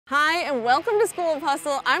Hi, and welcome to School of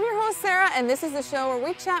Hustle. I'm your host, Sarah, and this is the show where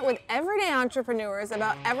we chat with everyday entrepreneurs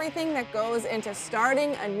about everything that goes into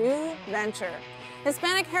starting a new venture.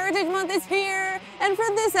 Hispanic Heritage Month is here, and for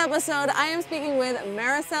this episode, I am speaking with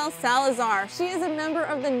Marisel Salazar. She is a member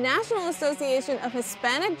of the National Association of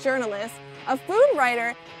Hispanic Journalists, a food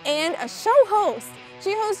writer, and a show host.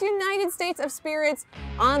 She hosts United States of Spirits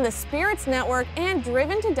on the Spirits Network and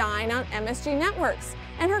Driven to Dine on MSG Networks.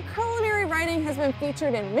 And her culinary writing has been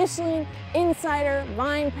featured in Michelin, Insider,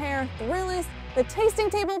 Vine Pair, Thrillist, The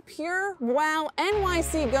Tasting Table, Pure, Wow,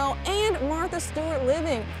 NYC Go, and Martha Stewart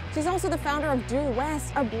Living. She's also the founder of Due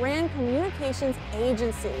West, a brand communications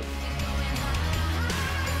agency.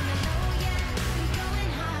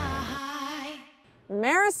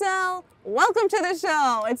 Marisel, welcome to the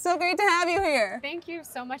show. It's so great to have you here. Thank you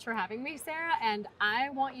so much for having me, Sarah. And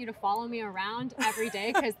I want you to follow me around every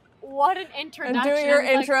day because what an introduction. And do your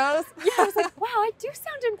intros. Yeah, I was like, wow, I do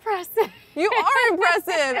sound impressive. You are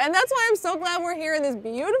impressive. And that's why I'm so glad we're here in this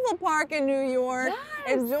beautiful park in New York,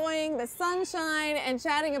 enjoying the sunshine and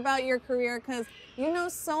chatting about your career because you know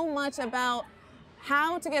so much about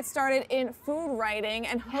how to get started in food writing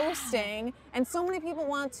and hosting, and so many people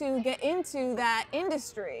want to get into that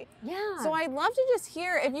industry. Yeah. So I'd love to just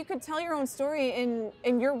hear if you could tell your own story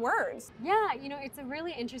in your words. Yeah, you know, it's a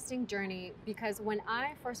really interesting journey because when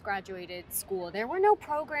I first graduated school, there were no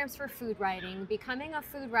programs for food writing. Becoming a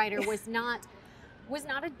food writer was not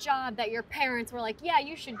a job that your parents were like, yeah,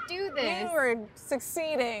 you should do this. You were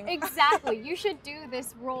succeeding. Exactly. You should do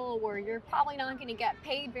this role where you're probably not going to get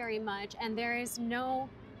paid very much. And there was no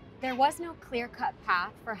clear-cut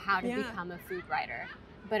path for how to become a food writer.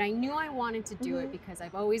 But I knew I wanted to do it because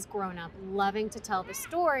I've always grown up loving to tell the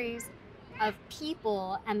stories of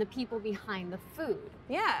people and the people behind the food.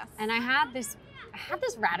 Yes. And I had this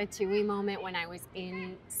Ratatouille moment when I was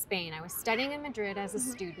in Spain. I was studying in Madrid as a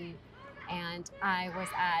student. And I was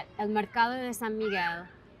at El Mercado de San Miguel.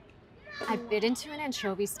 I bit into an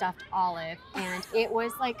anchovy-stuffed olive, and it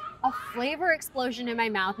was like a flavor explosion in my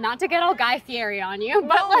mouth. Not to get all Guy Fieri on you,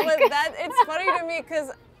 but it's funny to me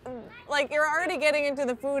because like you're already getting into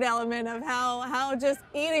the food element of how just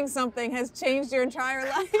eating something has changed your entire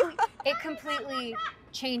life. It completely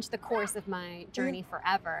changed the course of my journey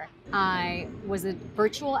forever. I was a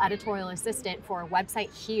virtual editorial assistant for a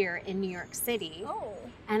website here in New York City. Oh.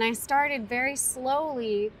 And I started very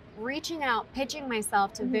slowly reaching out, pitching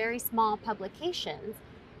myself to very small publications.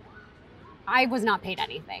 I was not paid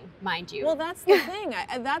anything, mind you. Well, that's the thing.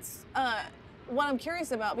 That's what I'm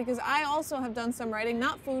curious about because I also have done some writing,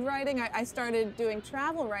 not food writing. I started doing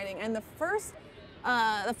travel writing, and the first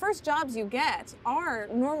jobs you get are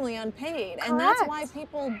normally unpaid. Correct. And that's why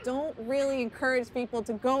people don't really encourage people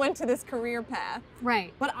to go into this career path.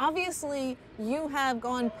 Right. But obviously you have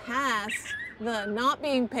gone past the not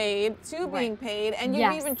being paid to being paid, and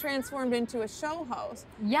you've even transformed into a show host.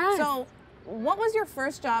 Yes. So what was your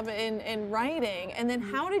first job in writing, and then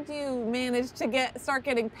how did you manage to start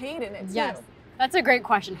getting paid in it too? Yes. That's a great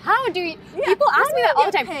question. How do you, people ask me that all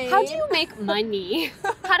the time, how do you make money?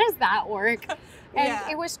 How does that work?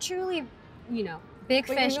 And it was truly, big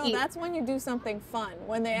fish eat. That's when you do something fun.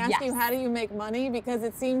 When they ask you, how do you make money? Because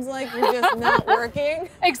it seems like you're just not working.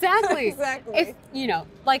 Exactly. Exactly. If,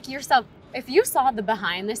 like yourself, if you saw the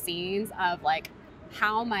behind the scenes of like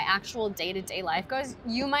how my actual day-to-day life goes,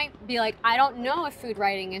 you might be like, I don't know if food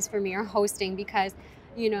writing is for me or hosting because,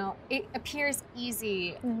 it appears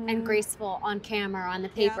easy and graceful on camera, on the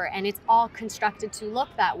paper, and it's all constructed to look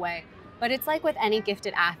that way. But it's like with any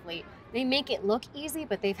gifted athlete. They make it look easy,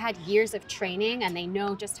 but they've had years of training and they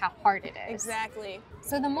know just how hard it is. Exactly.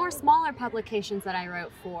 So the more smaller publications that I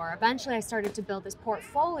wrote for, eventually I started to build this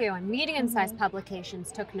portfolio, and medium-sized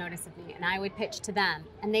publications took notice of me, and I would pitch to them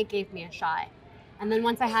and they gave me a shot. And then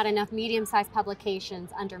once I had enough medium-sized publications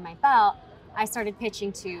under my belt, I started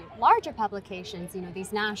pitching to larger publications,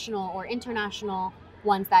 these national or international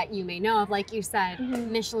ones that you may know of, like you said,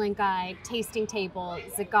 Michelin Guide, Tasting Table,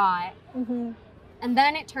 Zagat. And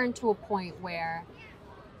then it turned to a point where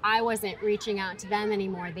I wasn't reaching out to them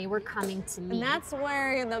anymore. They were coming to me. And that's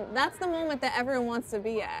where that's the moment that everyone wants to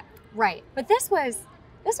be at. Right. But this was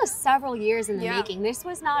several years in the making. This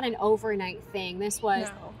was not an overnight thing. This was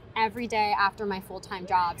every day after my full-time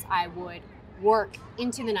jobs, I would work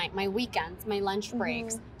into the night, my weekends, my lunch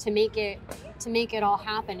breaks to make it all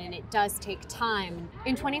happen, and it does take time.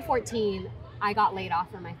 In 2014, I got laid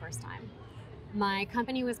off for my first time. My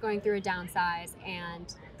company was going through a downsize,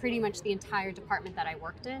 and pretty much the entire department that I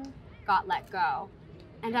worked in got let go.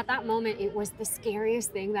 And at that moment, it was the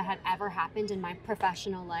scariest thing that had ever happened in my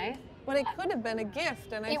professional life. But it could have been a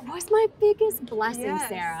gift. And it was my biggest blessing,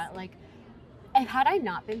 Sarah. Like, had I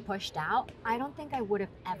not been pushed out, I don't think I would have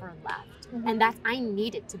ever left. And I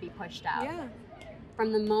needed to be pushed out. Yeah.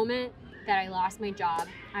 From the moment that I lost my job,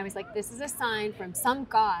 I was like, this is a sign from some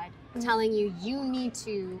God telling you, you need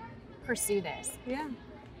to pursue this. Yeah.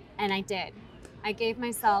 And I did. I gave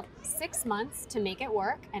myself 6 months to make it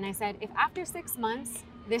work. And I said, if after 6 months,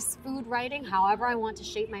 this food writing, however I want to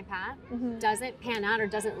shape my path, doesn't pan out or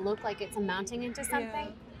doesn't look like it's amounting into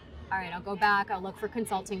something, all right, I'll go back, I'll look for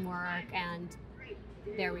consulting work, and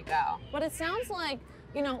there we go. But it sounds like,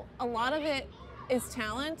 you know, a lot of it is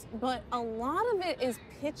talent, but a lot of it is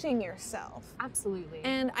pitching yourself. Absolutely.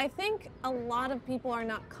 And I think a lot of people are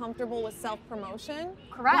not comfortable with self-promotion.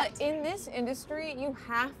 Correct. But in this industry, you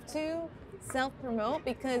have to self-promote,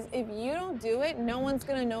 because if you don't do it, no one's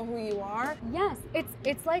gonna know who you are. Yes,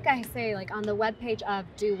 it's like I say, like on the webpage of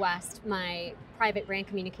Due West, my private brand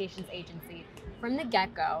communications agency, from the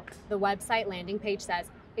get-go, the website landing page says,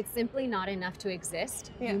 it's simply not enough to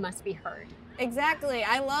exist, you must be heard. Exactly,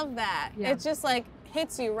 I love that. Yeah. It just like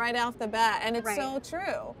hits you right off the bat, and it's so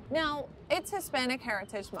true. Now, it's Hispanic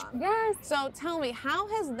Heritage Month. Yes. So tell me, how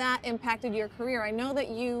has that impacted your career? I know that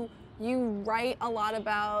you write a lot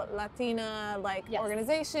about Latina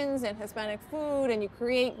organizations and Hispanic food, and you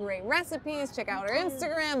create great recipes. Check out our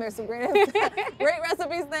Instagram. There's some great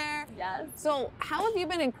recipes there. Yes. So how have you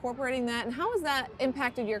been incorporating that, and how has that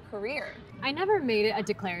impacted your career? I never made it a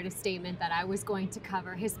declarative statement that I was going to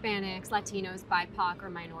cover Hispanics, Latinos, BIPOC, or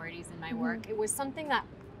minorities in my work. It was something that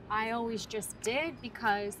I always just did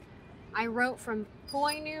because I wrote from who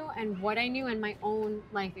I knew and what I knew and my own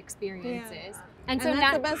life experiences. Yeah. And so that's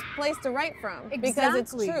now, the best place to write from, because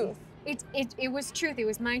it's truth. It was truth. It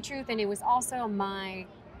was my truth, and it was also my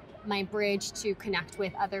bridge to connect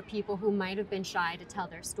with other people who might have been shy to tell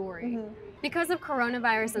their story. Because of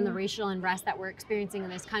coronavirus and the racial unrest that we're experiencing in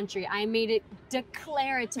this country, I made it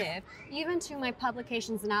declarative. Even to my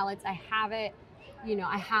publications and outlets, I have it, you know,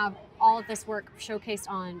 I have all of this work showcased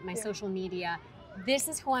on my social media. This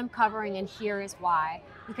is who I'm covering, and here is why.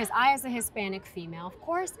 Because I, as a Hispanic female, of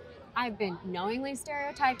course, I've been knowingly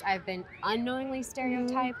stereotyped, I've been unknowingly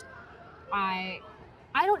stereotyped. I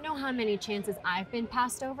don't know how many chances I've been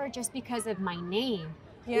passed over just because of my name,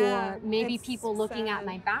 or maybe people looking at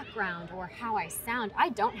my background or how I sound. I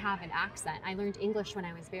don't have an accent. I learned English when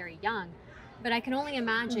I was very young, but I can only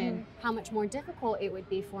imagine how much more difficult it would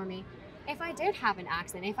be for me if I did have an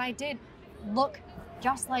accent, if I did look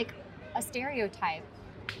just like a stereotype.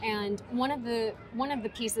 And one of the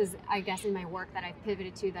pieces, I guess, in my work that I've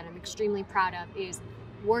pivoted to that I'm extremely proud of is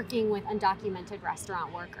working with undocumented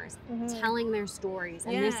restaurant workers, telling their stories.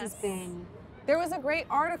 And this has been... There was a great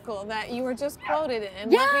article that you were just quoted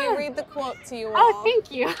in. Let me read the quote to you all. Oh,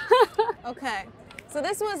 thank you. Okay. So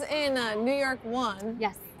this was in New York One.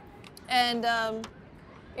 Yes. And,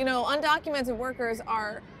 you know, undocumented workers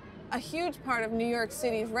are a huge part of New York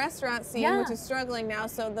City's restaurant scene, which is struggling now.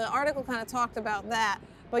 So the article kind of talked about that.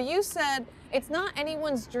 But you said, it's not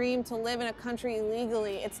anyone's dream to live in a country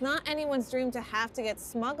illegally. It's not anyone's dream to have to get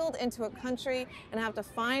smuggled into a country and have to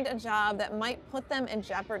find a job that might put them in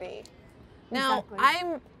jeopardy. Now,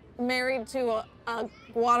 I'm married to a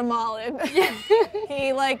Guatemalan.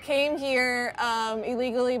 He came here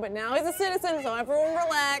illegally, but now he's a citizen, so everyone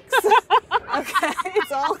relax. Okay,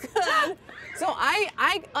 it's all good. So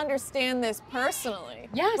I understand this personally.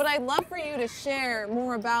 Yes. But I'd love for you to share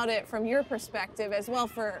more about it from your perspective as well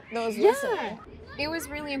for those listening. It was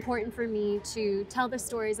really important for me to tell the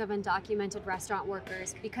stories of undocumented restaurant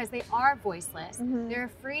workers because they are voiceless. They're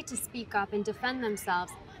afraid to speak up and defend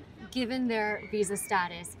themselves given their visa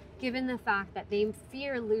status, given the fact that they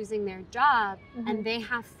fear losing their job and they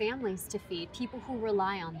have families to feed, people who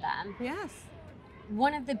rely on them. Yes.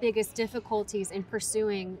 One of the biggest difficulties in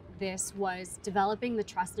pursuing this was developing the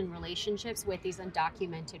trust and relationships with these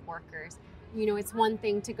undocumented workers. You know, it's one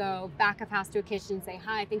thing to go back of house to a kitchen and say,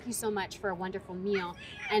 hi, thank you so much for a wonderful meal,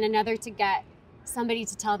 and another to get somebody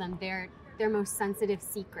to tell them their most sensitive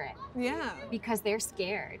secret. Yeah. Because they're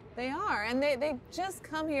scared. They are, and they just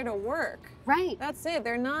come here to work. Right. That's it.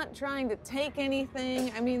 They're not trying to take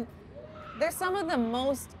anything. I mean, they're some of the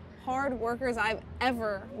most hard workers I've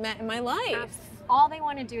ever met in my life. All they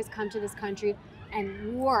want to do is come to this country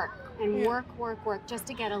and work and work just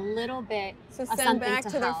to get a little bit to of send something back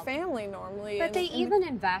to their help. Family normally. But they even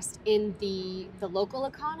invest in the local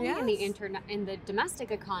economy and in the domestic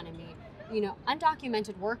economy. You know,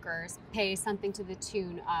 undocumented workers pay something to the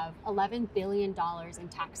tune of $11 billion in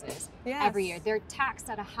taxes every year. They're taxed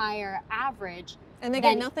at a higher average. And they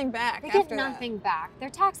get nothing back. They get nothing back. They're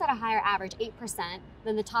taxed at a higher average, 8%,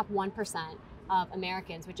 than the top 1% of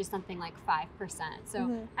Americans, which is something like 5%.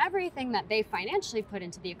 So everything that they financially put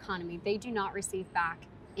into the economy, they do not receive back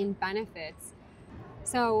in benefits.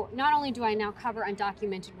 So not only do I now cover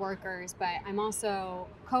undocumented workers, but I'm also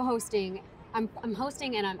co-hosting, I'm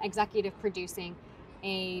hosting and I'm executive producing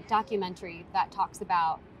a documentary that talks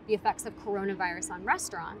about the effects of coronavirus on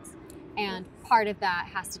restaurants. And part of that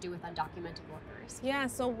has to do with undocumented workers. Yeah,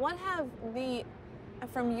 so what have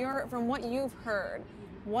from what you've heard,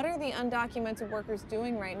 what are the undocumented workers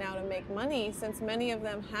doing right now to make money, since many of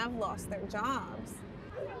them have lost their jobs?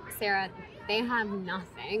 Sarah, they have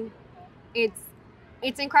nothing.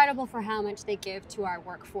 It's incredible for how much they give to our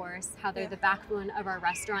workforce, how they're the backbone of our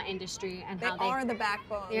restaurant industry, and how they are the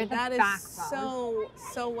backbone. They're the backbone. backbone.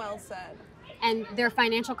 Is so well said. And their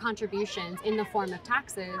financial contributions in the form of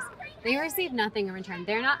taxes, they receive nothing in return.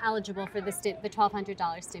 They're not eligible for the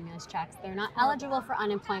 $1,200 stimulus checks. They're not eligible for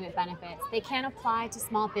unemployment benefits. They can't apply to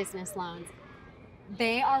small business loans.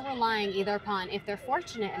 They are relying either upon, if they're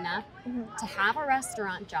fortunate enough to have a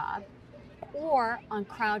restaurant job, or on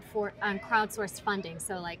crowdsourced funding.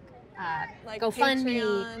 So like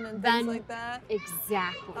GoFundMe and things like that.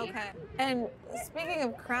 Exactly. Okay. And speaking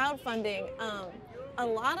of crowdfunding, a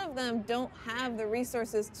lot of them don't have the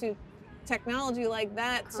resources to technology like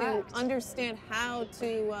that to understand how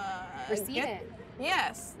to receive it.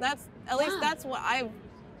 Yes, that's at least that's what I've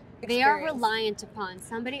experienced. They are reliant upon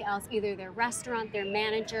somebody else, either their restaurant, their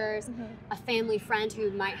managers, a family friend who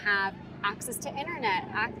might have access to internet,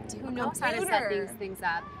 who knows how to set these things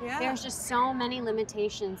up. Yeah. There's just so many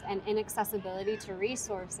limitations and inaccessibility to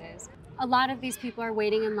resources. A lot of these people are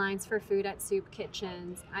waiting in lines for food at soup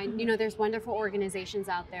kitchens. You know, there's wonderful organizations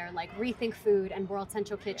out there like Rethink Food and World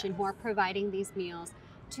Central Kitchen who are providing these meals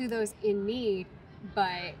to those in need,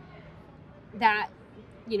 but that,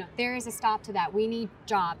 you know, there is a stop to that. We need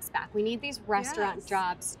jobs back. We need these restaurant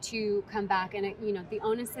jobs to come back, and you know, the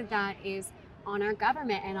onus of that is on our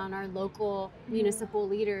government and on our local municipal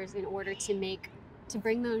leaders in order to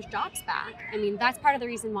bring those jobs back. I mean, that's part of the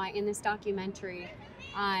reason why in this documentary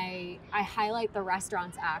I highlight the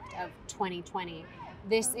Restaurants Act of 2020.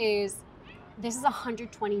 This is a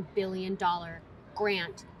 $120 billion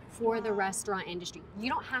grant for the restaurant industry. You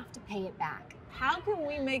don't have to pay it back. How can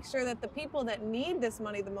we make sure that the people that need this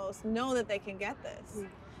money the most know that they can get this?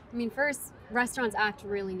 I mean, first, Restaurants Act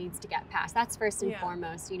really needs to get passed. That's first and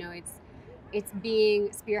foremost. You know, it's being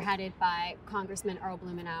spearheaded by Congressman Earl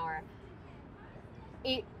Blumenauer.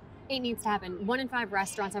 It needs to happen. 1 in 5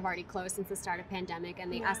 restaurants have already closed since the start of pandemic,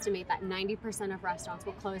 and they estimate that 90% of restaurants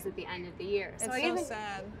will close at the end of the year. It's so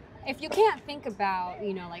sad. If you can't think about,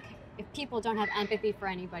 you know, like, if people don't have empathy for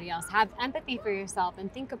anybody else, have empathy for yourself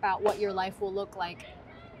and think about what your life will look like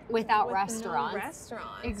without restaurants. No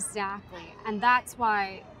restaurants. Exactly. And that's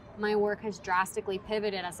why my work has drastically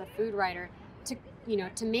pivoted as a food writer to, you know,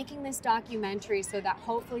 to making this documentary so that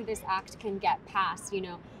hopefully this act can get passed, you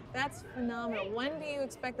know. That's phenomenal. When do you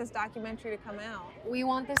expect this documentary to come out? We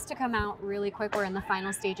want this to come out really quick. We're in the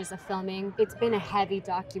final stages of filming. It's been a heavy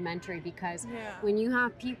documentary because when you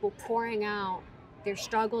have people pouring out their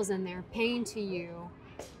struggles and their pain to you,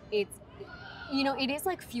 it's, you know, it is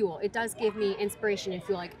like fuel. It does give me inspiration and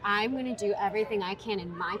fuel. Like, I'm going to do everything I can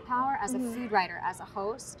in my power as a food writer, as a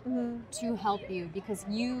host, to help you, because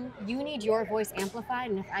you need your voice amplified.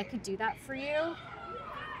 And if I could do that for you,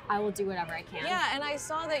 I will do whatever I can. Yeah, and I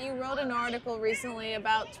saw that you wrote an article recently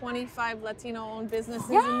about 25 Latino-owned businesses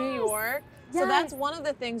in New York. So that's one of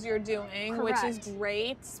the things you're doing, which is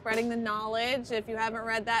great, spreading the knowledge. If you haven't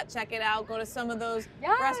read that, check it out. Go to some of those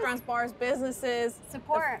restaurants, bars, businesses.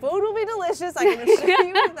 Support. The food will be delicious, I can assure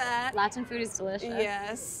you that. Latin food is delicious.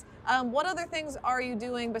 Yes. What other things are you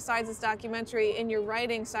doing besides this documentary in your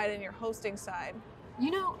writing side and your hosting side? You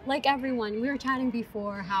know, like everyone, we were chatting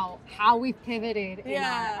before how we pivoted in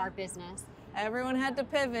our business. Everyone had to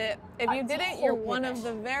pivot. If you didn't, you're one of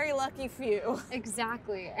the very lucky few.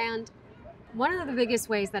 Exactly. And one of the biggest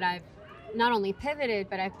ways that I've not only pivoted,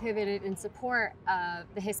 but I've pivoted in support of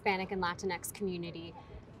the Hispanic and Latinx community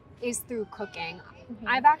is through cooking.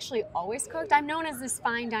 I've actually always cooked. I'm known as this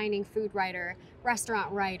fine dining food writer,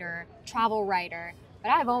 restaurant writer, travel writer. But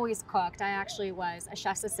I've always cooked. I actually was a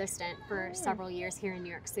chef's assistant for several years here in New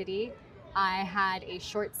York City. I had a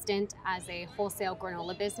short stint as a wholesale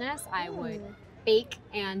granola business. I would bake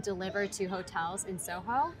and deliver to hotels in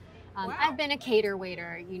Soho. I've been a cater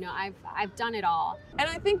waiter, you know, I've done it all. And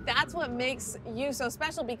I think that's what makes you so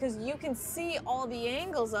special, because you can see all the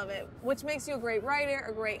angles of it, which makes you a great writer,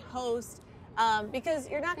 a great host. because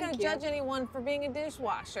you're not going to judge anyone for being a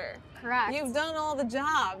dishwasher. Correct. You've done all the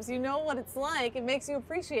jobs. You know what it's like. It makes you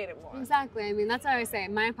appreciate it more. Exactly. I mean, that's what I always say.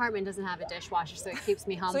 My apartment doesn't have a dishwasher, so it keeps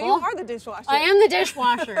me humble. So you are the dishwasher. I am the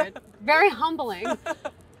dishwasher. It's very humbling.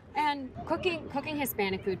 And cooking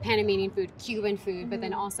Hispanic food, Panamanian food, Cuban food, but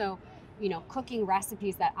then also, you know, cooking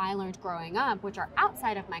recipes that I learned growing up, which are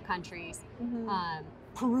outside of my countries.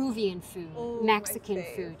 Peruvian food, Mexican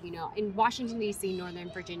food, you know. In Washington, D.C.,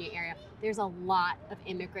 Northern Virginia area, there's a lot of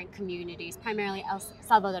immigrant communities, primarily El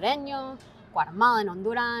Salvadoreño, Guatemalan,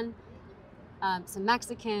 Honduran, some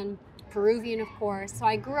Mexican, Peruvian, of course. So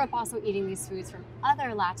I grew up also eating these foods from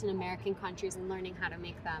other Latin American countries and learning how to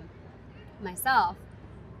make them myself.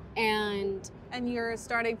 And you're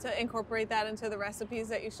starting to incorporate that into the recipes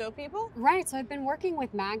that you show people? Right. So I've been working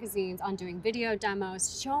with magazines on doing video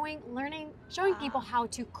demos, showing people how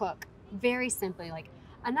to cook very simply. Like,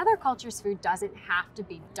 another culture's food doesn't have to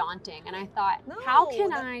be daunting. And I thought, how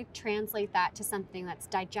can I translate that to something that's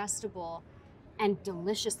digestible and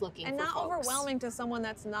delicious looking and for not folks? Overwhelming to someone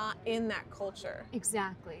that's not in that culture?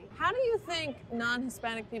 Exactly. How do you think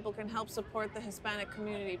non-Hispanic people can help support the Hispanic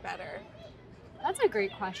community better? That's a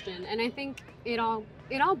great question, and I think it all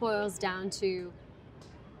boils down to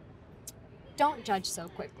don't judge so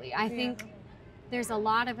quickly. I think there's a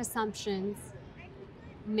lot of assumptions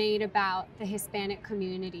made about the Hispanic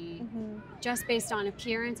community just based on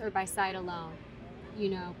appearance or by sight alone. You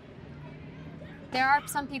know, there are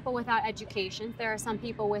some people without education, there are some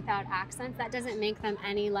people without accents. That doesn't make them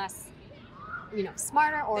any less, you know,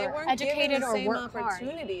 smarter or educated or work hard.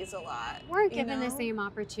 Opportunities a lot. Weren't given the same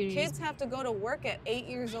opportunities. Kids have to go to work at 8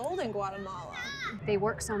 years old in Guatemala. They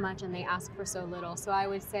work so much and they ask for so little. So I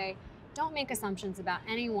would say, don't make assumptions about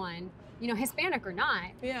anyone, you know, Hispanic or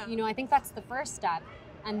not. Yeah. You know, I think that's the first step.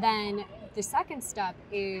 And then the second step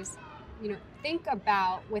is, you know, think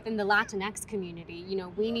about within the Latinx community, you know,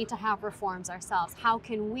 we need to have reforms ourselves. How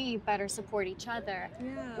can we better support each other,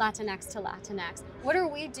 Latinx to Latinx? What are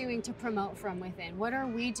we doing to promote from within? What are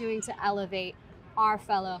we doing to elevate our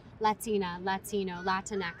fellow Latina, Latino,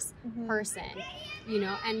 Latinx person? You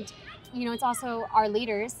know, and, you know, it's also our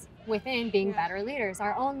leaders within being better leaders.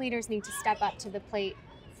 Our own leaders need to step up to the plate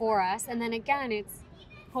for us. And then again, it's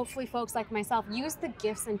hopefully folks like myself, use the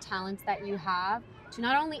gifts and talents that you have to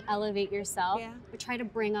not only elevate yourself, but try to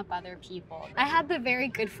bring up other people. I had the very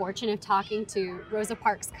good fortune of talking to Rosa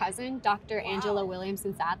Parks' cousin, Dr. Angela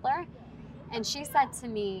Williamson Sadler, and she said to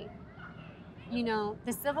me, you know,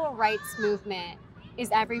 the civil rights movement is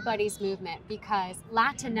everybody's movement because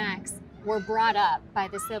Latinx were brought up by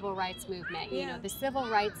the civil rights movement. You know, the civil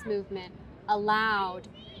rights movement allowed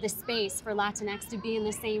the space for Latinx to be in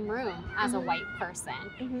the same room as a white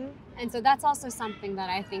person. And so that's also something that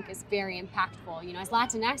I think is very impactful. You know, as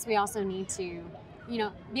Latinx, we also need to, you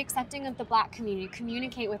know, be accepting of the Black community,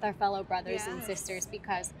 communicate with our fellow brothers and sisters,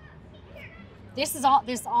 because this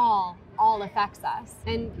all affects us.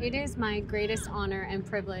 And it is my greatest honor and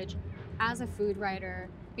privilege as a food writer,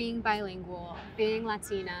 being bilingual, being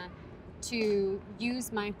Latina, to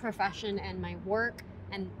use my profession and my work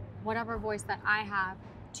and whatever voice that I have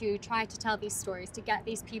to try to tell these stories, to get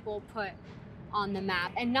these people put on the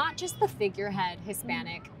map, and not just the figurehead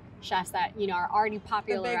Hispanic chefs that, you know, are already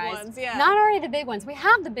popularized. The big ones, Not already the big ones. We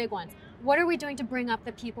have the big ones. What are we doing to bring up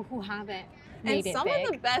the people who haven't made it big? And some of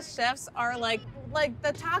the best chefs are like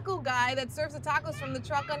the taco guy that serves the tacos from the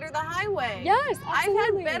truck under the highway. Yes,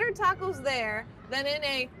 absolutely. I've had better tacos there than in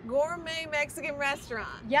a gourmet Mexican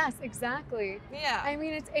restaurant. Yes, exactly. Yeah. I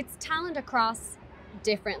mean, it's talent across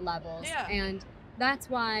different levels. And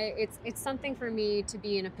that's why it's something for me to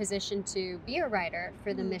be in a position to be a writer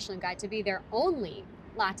for the Michelin Guide, to be their only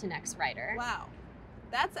Latinx writer. Wow.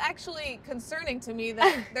 That's actually concerning to me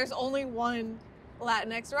that there's only one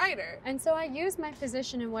Latinx writer. And so I use my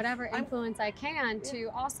position and whatever influence I can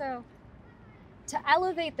to also to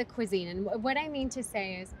elevate the cuisine. And what I mean to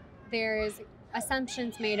say is there's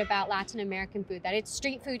assumptions made about Latin American food, that it's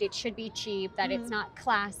street food, it should be cheap, that it's not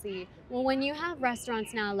classy. Well, when you have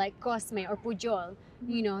restaurants now like Cosme or Pujol,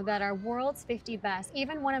 you know, that are world's 50 best,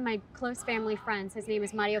 even one of my close family friends, his name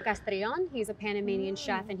is Mario Castrillon, he's a Panamanian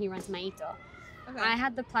chef and he runs Maito. I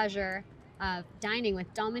had the pleasure of dining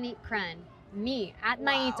with Dominique Crenn, me, at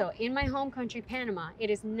Maito, in my home country, Panama. It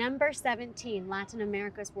is number 17, Latin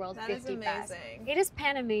America's world 50 best. It is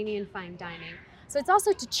Panamanian fine dining. So it's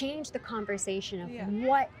also to change the conversation of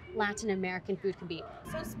what Latin American food can be.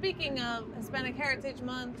 So speaking of Hispanic Heritage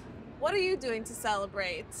Month, what are you doing to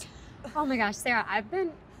celebrate? Oh my gosh, Sarah, I've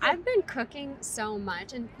been I've been cooking so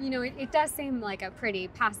much, and you know, it does seem like a pretty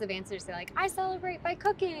passive answer to say like, I celebrate by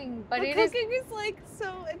cooking, but cooking is like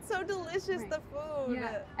it's so delicious, right. The food.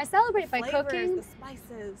 Yeah. I celebrate by flavors, cooking, the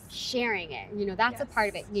spices. Sharing it, you know, that's a part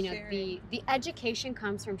of it. You know, sharing. the education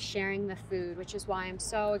comes from sharing the food, which is why I'm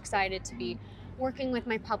so excited to be working with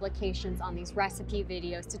my publications on these recipe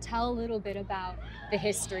videos to tell a little bit about the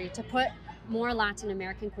history, to put more Latin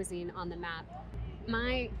American cuisine on the map.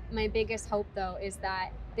 My biggest hope, though, is that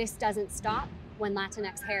this doesn't stop when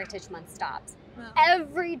Latinx Heritage Month stops. No.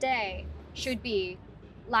 Every day should be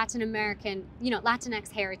Latin American, you know, Latinx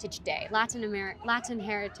Heritage Day, Latinx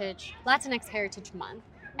Heritage Month.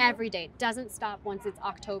 Every day doesn't stop once it's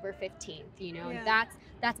October 15th. You know,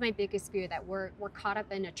 that's my biggest fear, that we're caught up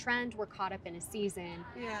in a trend, we're caught up in a season.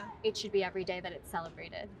 Yeah, it should be every day that it's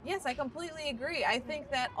celebrated. Yes, I completely agree. I think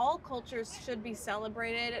that all cultures should be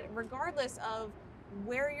celebrated, regardless of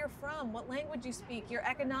where you're from, what language you speak, your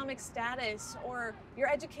economic status, or your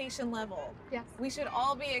education level. Yes. We should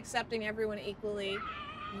all be accepting everyone equally,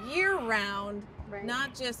 year-round, right.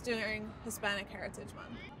 Not just during Hispanic Heritage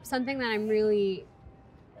Month. Something that I'm really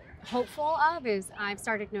hopeful of is I've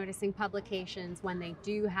started noticing publications when they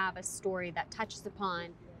do have a story that touches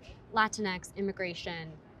upon Latinx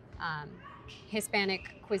immigration,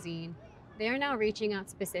 Hispanic cuisine. They are now reaching out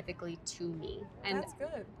specifically to me, and that's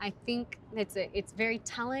good. I think it's very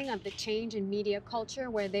telling of the change in media culture,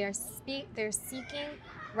 where they're seeking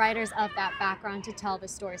writers of that background to tell the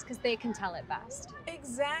stories because they can tell it best.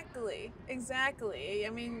 Exactly. I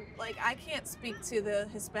mean, like, I can't speak to the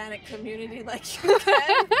Hispanic community like you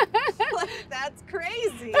can. Like, that's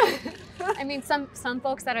crazy. I mean, some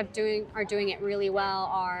folks that are doing it really well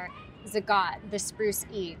are Zagat, The Spruce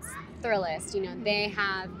Eats, Thrillist. You know, they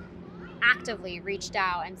have actively reached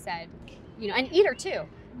out and said, you know, and Eater too.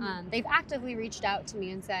 They've actively reached out to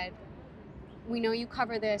me and said, we know you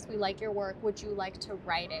cover this, we like your work, would you like to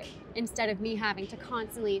write it? Instead of me having to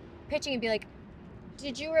constantly pitching and be like,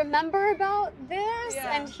 did you remember about this?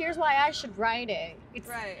 Yeah. And here's why I should write it. It's,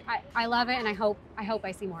 right. I love it, and I hope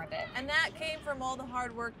I see more of it. And that came from all the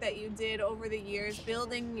hard work that you did over the years,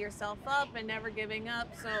 building yourself up and never giving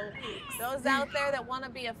up. So those out there that want to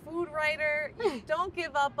be a food writer, don't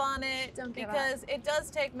give up on it, because it does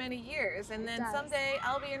take many years. And then someday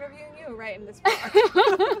I'll be interviewing you right in this park.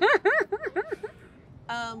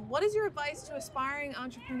 What is your advice to aspiring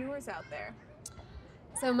entrepreneurs out there?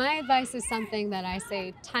 So my advice is something that I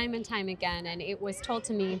say time and time again, and it was told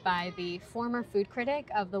to me by the former food critic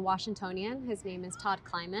of the Washingtonian. His name is Todd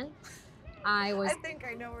Kleiman. I think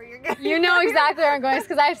I know where you're going. You know exactly where I'm going,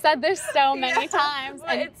 because I've said this so many times.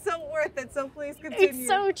 But it's so worth it, so please continue. It's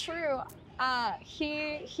so true.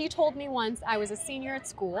 He told me once, I was a senior at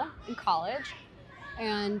school in college,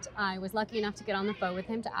 and I was lucky enough to get on the phone with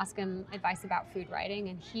him to ask him advice about food writing,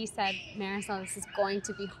 and he said, Marisel, this is going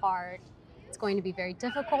to be hard. It's going to be very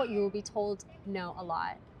difficult. You will be told no a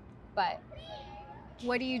lot. But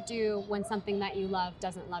what do you do when something that you love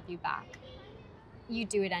doesn't love you back? You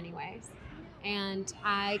do it anyways. And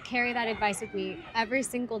I carry that advice with me every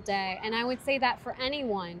single day. And I would say that for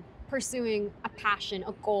anyone pursuing a passion,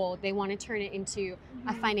 a goal, they want to turn it into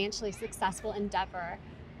a financially successful endeavor,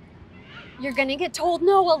 you're going to get told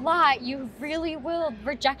no a lot. You really will.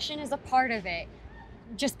 Rejection is a part of it.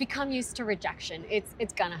 Just become used to rejection.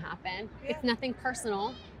 It's gonna happen. Yeah. It's nothing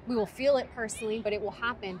personal. We will feel it personally, but it will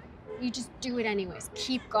happen. You just do it anyways.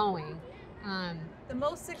 Keep going. The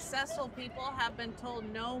most successful people have been told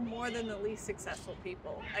no more than the least successful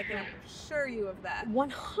people. I can assure you of that.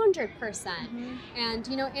 100%. And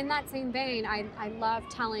you know, in that same vein, I love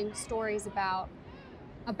telling stories about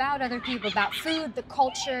other people, about food, the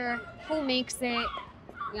culture, who makes it.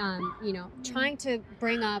 You know, trying to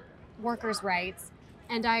bring up workers' rights.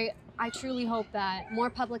 And I truly hope that more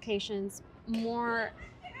publications and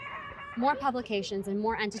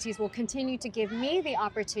more entities will continue to give me the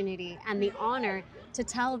opportunity and the honor to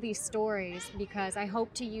tell these stories, because I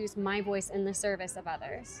hope to use my voice in the service of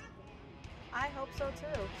others. I hope so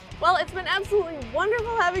too. Well, it's been absolutely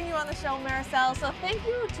wonderful having you on the show, Marisel. So thank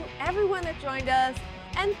you to everyone that joined us,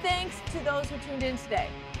 and thanks to those who tuned in today.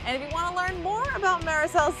 And if you want to learn more about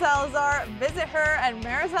Marisel Salazar, visit her at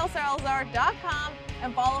mariselsalazar.com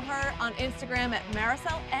and follow her on Instagram at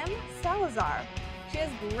Marisel M. Salazar. She has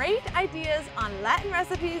great ideas on Latin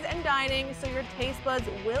recipes and dining, so your taste buds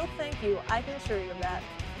will thank you. I can assure you of that.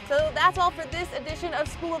 So that's all for this edition of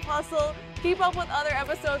School of Hustle. Keep up with other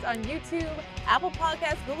episodes on YouTube, Apple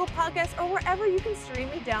Podcasts, Google Podcasts, or wherever you can stream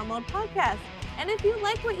and download podcasts. And if you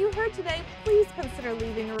like what you heard today, please consider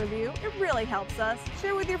leaving a review. It really helps us.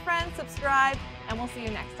 Share with your friends, subscribe, and we'll see you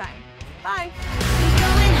next time. Bye.